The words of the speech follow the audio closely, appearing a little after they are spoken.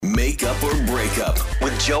Makeup or Breakup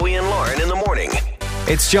with Joey and Lauren in the morning.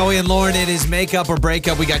 It's Joey and Lauren. It is Makeup or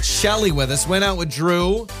Breakup. We got Shelly with us. Went out with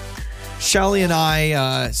Drew. Shelly and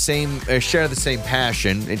I share the same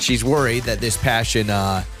passion, and she's worried that this passion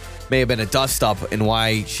may have been a dust-up, and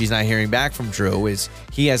why she's not hearing back from Drew is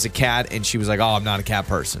he has a cat, and she was like, oh, I'm not a cat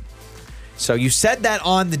person. So you said that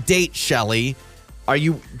on the date, Shelly. Have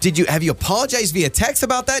you apologized via text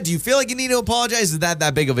about that? Do you feel like you need to apologize? Is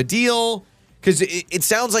that big of a deal? Because it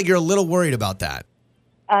sounds like you're a little worried about that.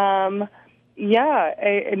 Yeah,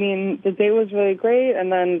 I mean, the date was really great,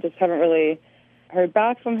 and then just haven't really heard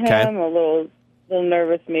back from him. Okay. I'm a little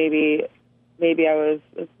nervous. Maybe I was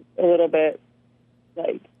a little bit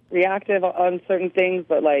like reactive on certain things,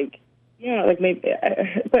 but like, you know, like maybe.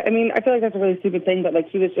 But I mean, I feel like that's a really stupid thing. But like,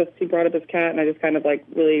 he brought up his cat, and I just kind of like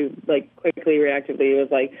really like quickly reactively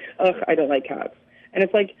was like, ugh, I don't like cats, and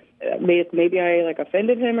it's like maybe I like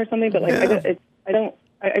offended him or something. But like, Yeah.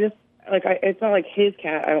 It's not like his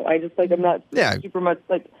cat. I just like, I'm not super much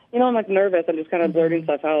like, you know, I'm like nervous. I'm just kind of blurting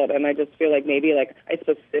stuff out, and I just feel like maybe like I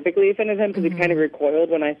specifically offended him because he kind of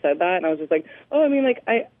recoiled when I said that, and I was just like, oh, I mean, like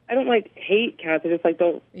I don't like hate cats. I just like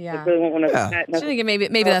don't like, really want one of a cat. I think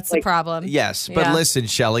maybe that's the problem. Yes, but listen,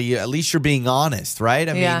 Shelly, at least you're being honest, right?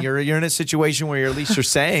 I mean, you're in a situation where at least you're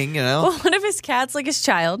saying, you know. Well, one of his cats, like his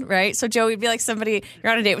child, right? So Joey would be like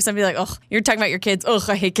you're on a date with somebody like, oh, you're talking about your kids. Oh,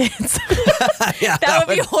 I hate kids. that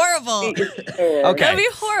would be horrible. Okay. That would be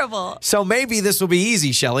horrible. So maybe this will be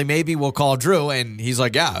easy, Shelly. Maybe we'll call Drew, and he's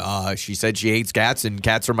like, she said she hates cats, and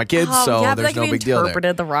cats are my kids, so there's no big deal there.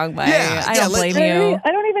 Interpreted the wrong way. Yeah, I don't blame you.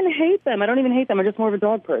 I don't even hate them. I'm just more of a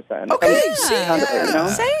dog person. Okay,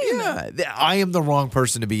 Same. Yeah. I am the wrong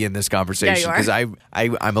person to be in this conversation because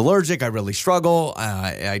I'm allergic. I really struggle.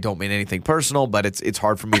 I don't mean anything personal, but it's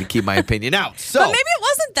hard for me to keep my opinion out. So, but maybe it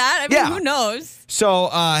wasn't that. I mean, who knows? So,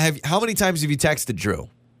 how many times have you texted Drew?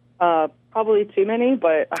 Probably too many,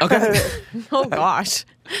 but okay. Oh gosh,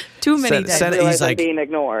 too many times. He's like being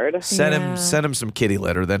ignored. Send him some kitty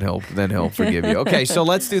litter, then he'll forgive you. Okay, so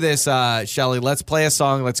let's do this, Shelly. Let's play a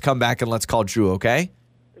song. Let's come back and let's call Drew. Okay.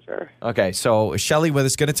 Sure. Okay, so Shelly with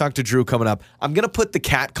us, going to talk to Drew coming up. I'm going to put the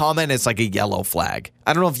cat comment as like a yellow flag.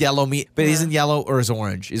 I don't know if yellow but isn't yellow or is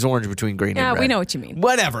orange? Is orange between green and red? Yeah, we know what you mean.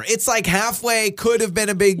 Whatever. It's like halfway, could have been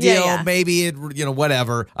a big deal. Yeah. Maybe it,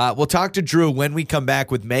 whatever. We'll talk to Drew when we come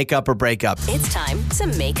back with Makeup or Breakup. It's time to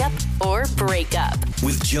make up or break up.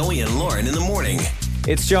 With Joey and Lauren in the morning.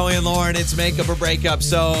 It's Joey and Lauren. It's Makeup or Breakup.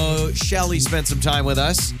 So Shelly spent some time with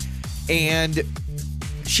us, and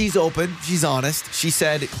she's open. She's honest. She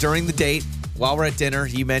said during the date, while we're at dinner,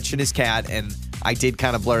 he mentioned his cat, and I did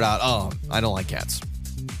kind of blurt out, oh, I don't like cats.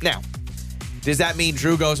 Now, does that mean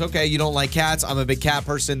Drew goes, okay, you don't like cats, I'm a big cat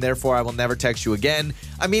person, therefore I will never text you again?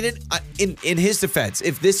 I mean, in his defense,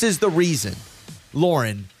 if this is the reason,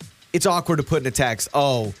 Lauren, it's awkward to put in a text,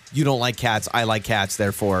 oh, you don't like cats, I like cats,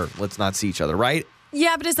 therefore let's not see each other, right?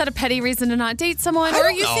 Yeah, but is that a petty reason to not date someone? Or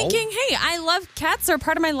are you thinking, hey, I love cats, they're a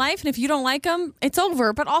part of my life, and if you don't like them, it's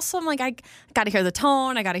over. But also, I'm like, I got to hear the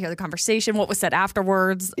tone, I got to hear the conversation, what was said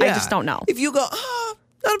afterwards. Yeah. I just don't know. If you go,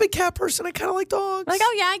 not a big cat person, I kind of like dogs. Like,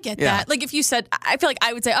 oh, yeah, I get that. Like, if you said, I feel like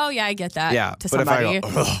I would say, oh, yeah, I get that to somebody. If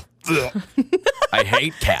I go, I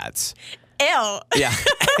hate cats. Ew. Yeah.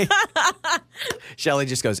 Shelly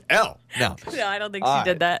just goes, ew. No, I don't think she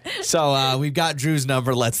did that. So we've got Drew's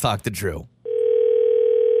number. Let's talk to Drew.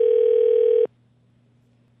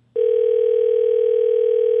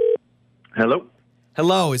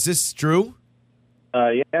 Hello, is this Drew?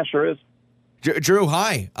 Yeah, sure is. Drew,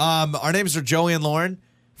 hi. Our names are Joey and Lauren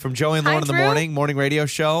from Joey and Lauren in the morning radio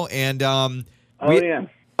show. And yeah.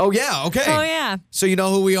 Oh, yeah, okay. Oh, yeah. So you know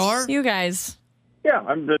who we are? You guys. Yeah,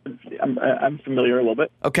 I'm familiar a little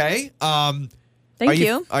bit. Okay. Thank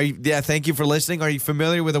you. Thank you for listening. Are you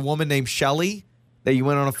familiar with a woman named Shelly that you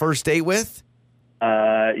went on a first date with?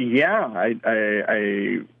 Yeah,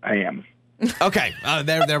 I am. Okay,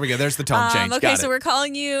 there we go. There's the tone change. Okay, so we're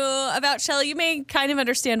calling you about Shelly. You may kind of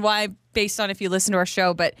understand why based on if you listen to our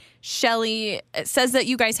show, but Shelly says that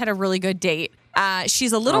you guys had a really good date.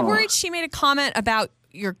 She's a little worried. She made a comment about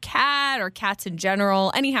your cat or cats in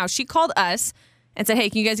general. Anyhow, she called us and said, hey,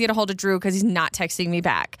 can you guys get a hold of Drew because he's not texting me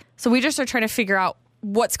back? So we just are trying to figure out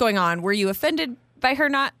what's going on. Were you offended by her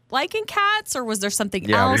not liking cats, or was there something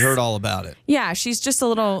else? Yeah, we heard all about it. Yeah, she's just a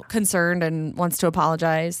little concerned and wants to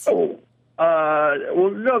apologize. Well,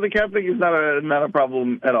 no, the cat thing is not a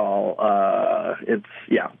problem at all.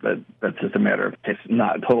 That's just a matter of it's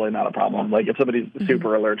totally not a problem. Like if somebody's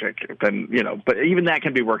super allergic, then but even that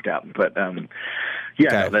can be worked out. But that's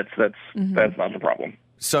not the problem.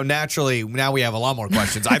 So naturally, now we have a lot more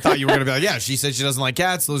questions. I thought you were going to be like, yeah, she said she doesn't like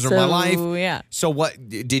cats. Those are my life. Yeah. So what,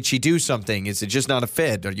 did she do something? Is it just not a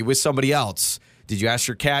fit? Are you with somebody else? Did you ask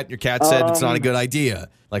your cat? Your cat said it's not a good idea.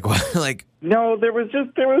 Like what? Like No,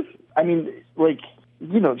 I mean, like,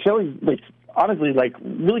 you know, Shelly's, like, honestly, like,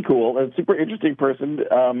 really cool, a super interesting person.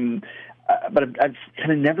 But I've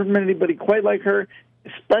kind of never met anybody quite like her,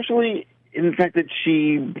 especially in the fact that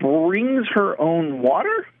she brings her own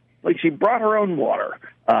water. Like, she brought her own water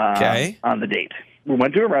on the date. We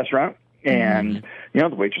went to a restaurant, and, you know,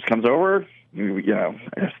 the waitress comes over. You know,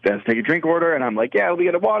 I have to take a drink order, and I'm like, yeah, let me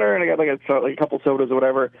get a water, and I got like a couple sodas or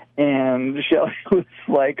whatever. And Shelly was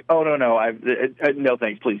like, oh, no, no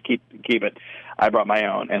thanks, please keep it. I brought my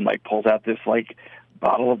own, and like pulls out this like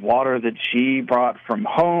bottle of water that she brought from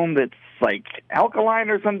home that's like alkaline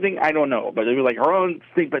or something. I don't know, but it was like her own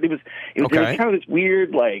thing. But it was kind of this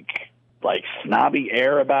weird like snobby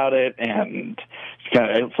air about it, and she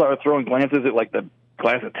kind of started throwing glances at like the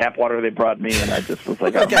glass of tap water they brought me, and I just was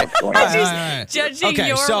like, okay. She's judging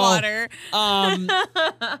your water.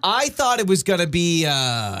 I thought it was going to be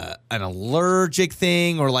an allergic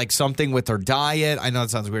thing or like something with her diet. I know it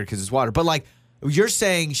sounds weird because it's water, but like you're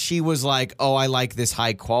saying she was like, oh, I like this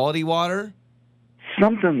high quality water?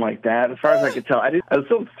 Something like that, as far as I could tell. I was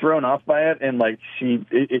so thrown off by it, and like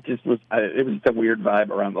it just was a weird vibe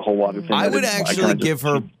around the whole water thing. I would actually give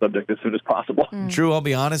her subject as soon as possible. Drew, I'll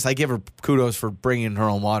be honest, I give her kudos for bringing her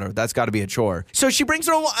own water. That's got to be a chore. So she brings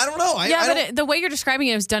her own. I don't know. The way you're describing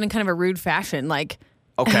it was done in kind of a rude fashion, like.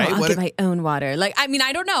 Okay, I'll get my own water. Like, I mean,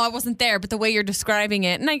 I don't know. I wasn't there, but the way you're describing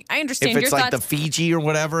it, and I understand if your it's like thoughts. the Fiji or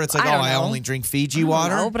whatever, it's like, I only drink Fiji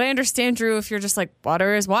water. No, but I understand, Drew, if you're just like,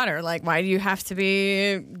 water is water. Like, why do you have to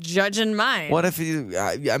be judging mine? What if you,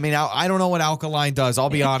 I mean, I don't know what alkaline does.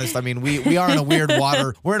 I'll be honest. I mean, we are in a weird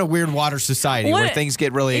water, we're in a weird water society where things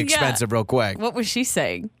get really expensive real quick. What was she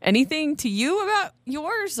saying? Anything to you about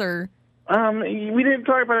yours or? We didn't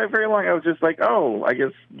talk about it very long. I was just like, oh, I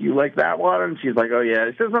guess you like that water? And she's like, oh, yeah.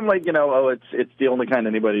 It says something like, you know, it's the only kind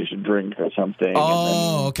anybody should drink or something.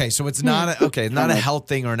 Oh, okay. So it's not not a health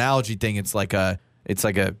thing or an allergy thing. It's like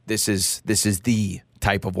this is the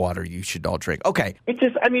type of water you should all drink. Okay. It's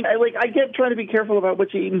just, I mean, I get trying to be careful about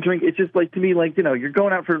what you eat and drink. It's just like, to me, like, you know, you're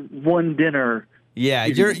going out for one dinner. Yeah,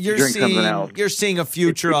 you're seeing a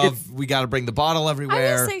future of we got to bring the bottle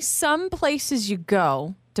everywhere. I will say some places you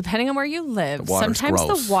go, depending on where you live, sometimes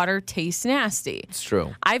gross. the water tastes nasty. It's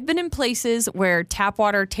true. I've been in places where tap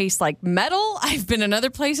water tastes like metal. I've been in other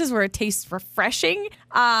places where it tastes refreshing.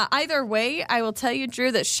 Either way, I will tell you,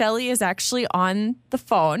 Drew, that Shelly is actually on the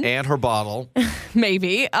phone. And her bottle.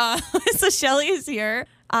 Maybe. So Shelly is here.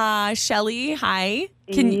 Shelly, hi.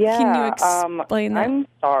 Can you explain that? I'm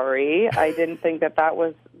sorry. I didn't think that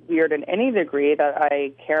was weird in any degree that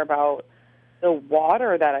I care about the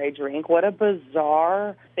water that I drink. What a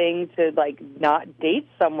bizarre thing to like not date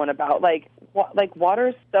someone about. Like water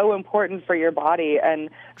is so important for your body, and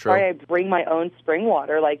sorry, I bring my own spring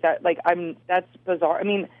water like that. That's bizarre. I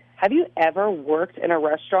mean, have you ever worked in a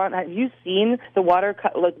restaurant? Have you seen the water,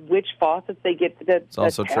 like which faucets they get, the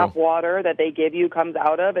tap water that they give you comes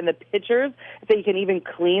out of, and the pitchers, if they can even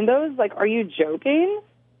clean those? Like, are you joking?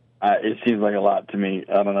 It seems like a lot to me.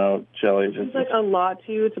 I don't know, Shelly. It seems like a lot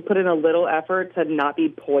to you to put in a little effort to not be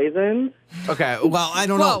poisoned. Okay, well, I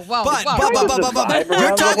don't know. But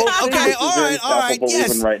you're talking. Okay, all right.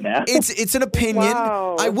 Yes, right now. It's an opinion.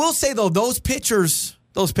 Wow. I will say though, those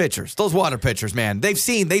water pitchers, man, they've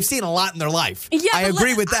seen a lot in their life. Yeah, I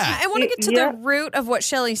agree with that. I want to get to the root of what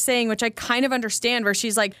Shelly's saying, which I kind of understand, where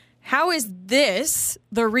she's like, how is this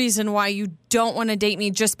the reason why you don't want to date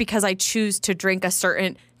me just because I choose to drink a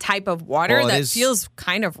certain type of water? Well, that feels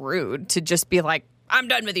kind of rude to just be like, I'm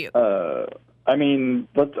done with you. I mean,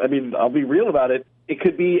 I'll be real about it. It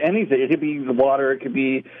could be anything. It could be the water. It could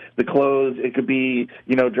be the clothes. It could be,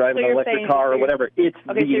 driving an electric car or whatever. It's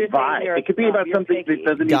the vibe. It could be about something that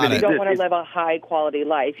doesn't even exist. You don't want to live a high-quality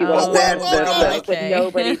life. You want to live with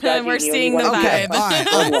nobody judging We're seeing the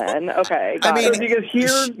vibe. Okay. I mean, you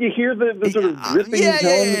hear the sort of dripping tones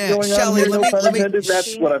going Shelly, on here.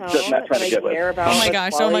 That's what I'm not trying to get with.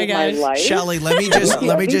 Oh my gosh. Shelly, let me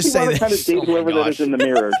just say this. Kind of date whoever that is in the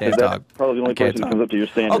mirror. That's probably the only person who comes up to your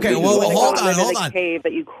standard. Okay, well, hold on.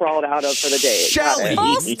 That you crawled out of for the date. Shelly,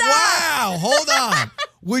 wow, hold on.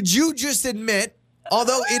 Would you just admit,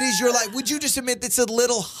 although it is your life, would you just admit it's a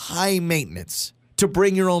little high maintenance to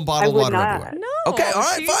bring your own bottled water everywhere? No. Okay, all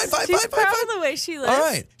right, fine. She's proud of the way she lives. All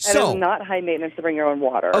right, so. It is not high maintenance to bring your own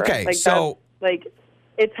water. Okay, it's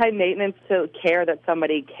high maintenance to care that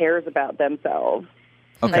somebody cares about themselves.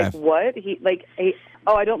 Okay. Like, what?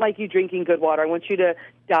 I don't like you drinking good water. I want you to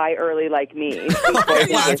die early like me. Yeah,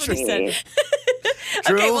 that's what he said.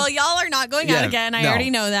 Drew? Okay, well, y'all are not going out again. I already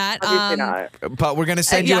know that. Obviously not. But we're going to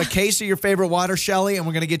send you a case of your favorite water, Shelly, and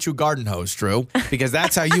we're going to get you a garden hose, Drew, because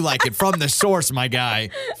that's how you like it. From the source, my guy.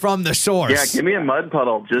 From the source. Yeah, give me a mud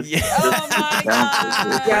puddle. Oh, my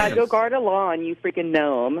God. Yeah, go guard a lawn, you freaking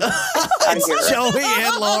gnome. It's Joey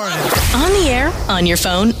and Lauren. On the air, on your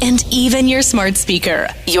phone, and even your smart speaker.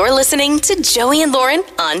 You're listening to Joey and Lauren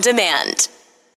on demand.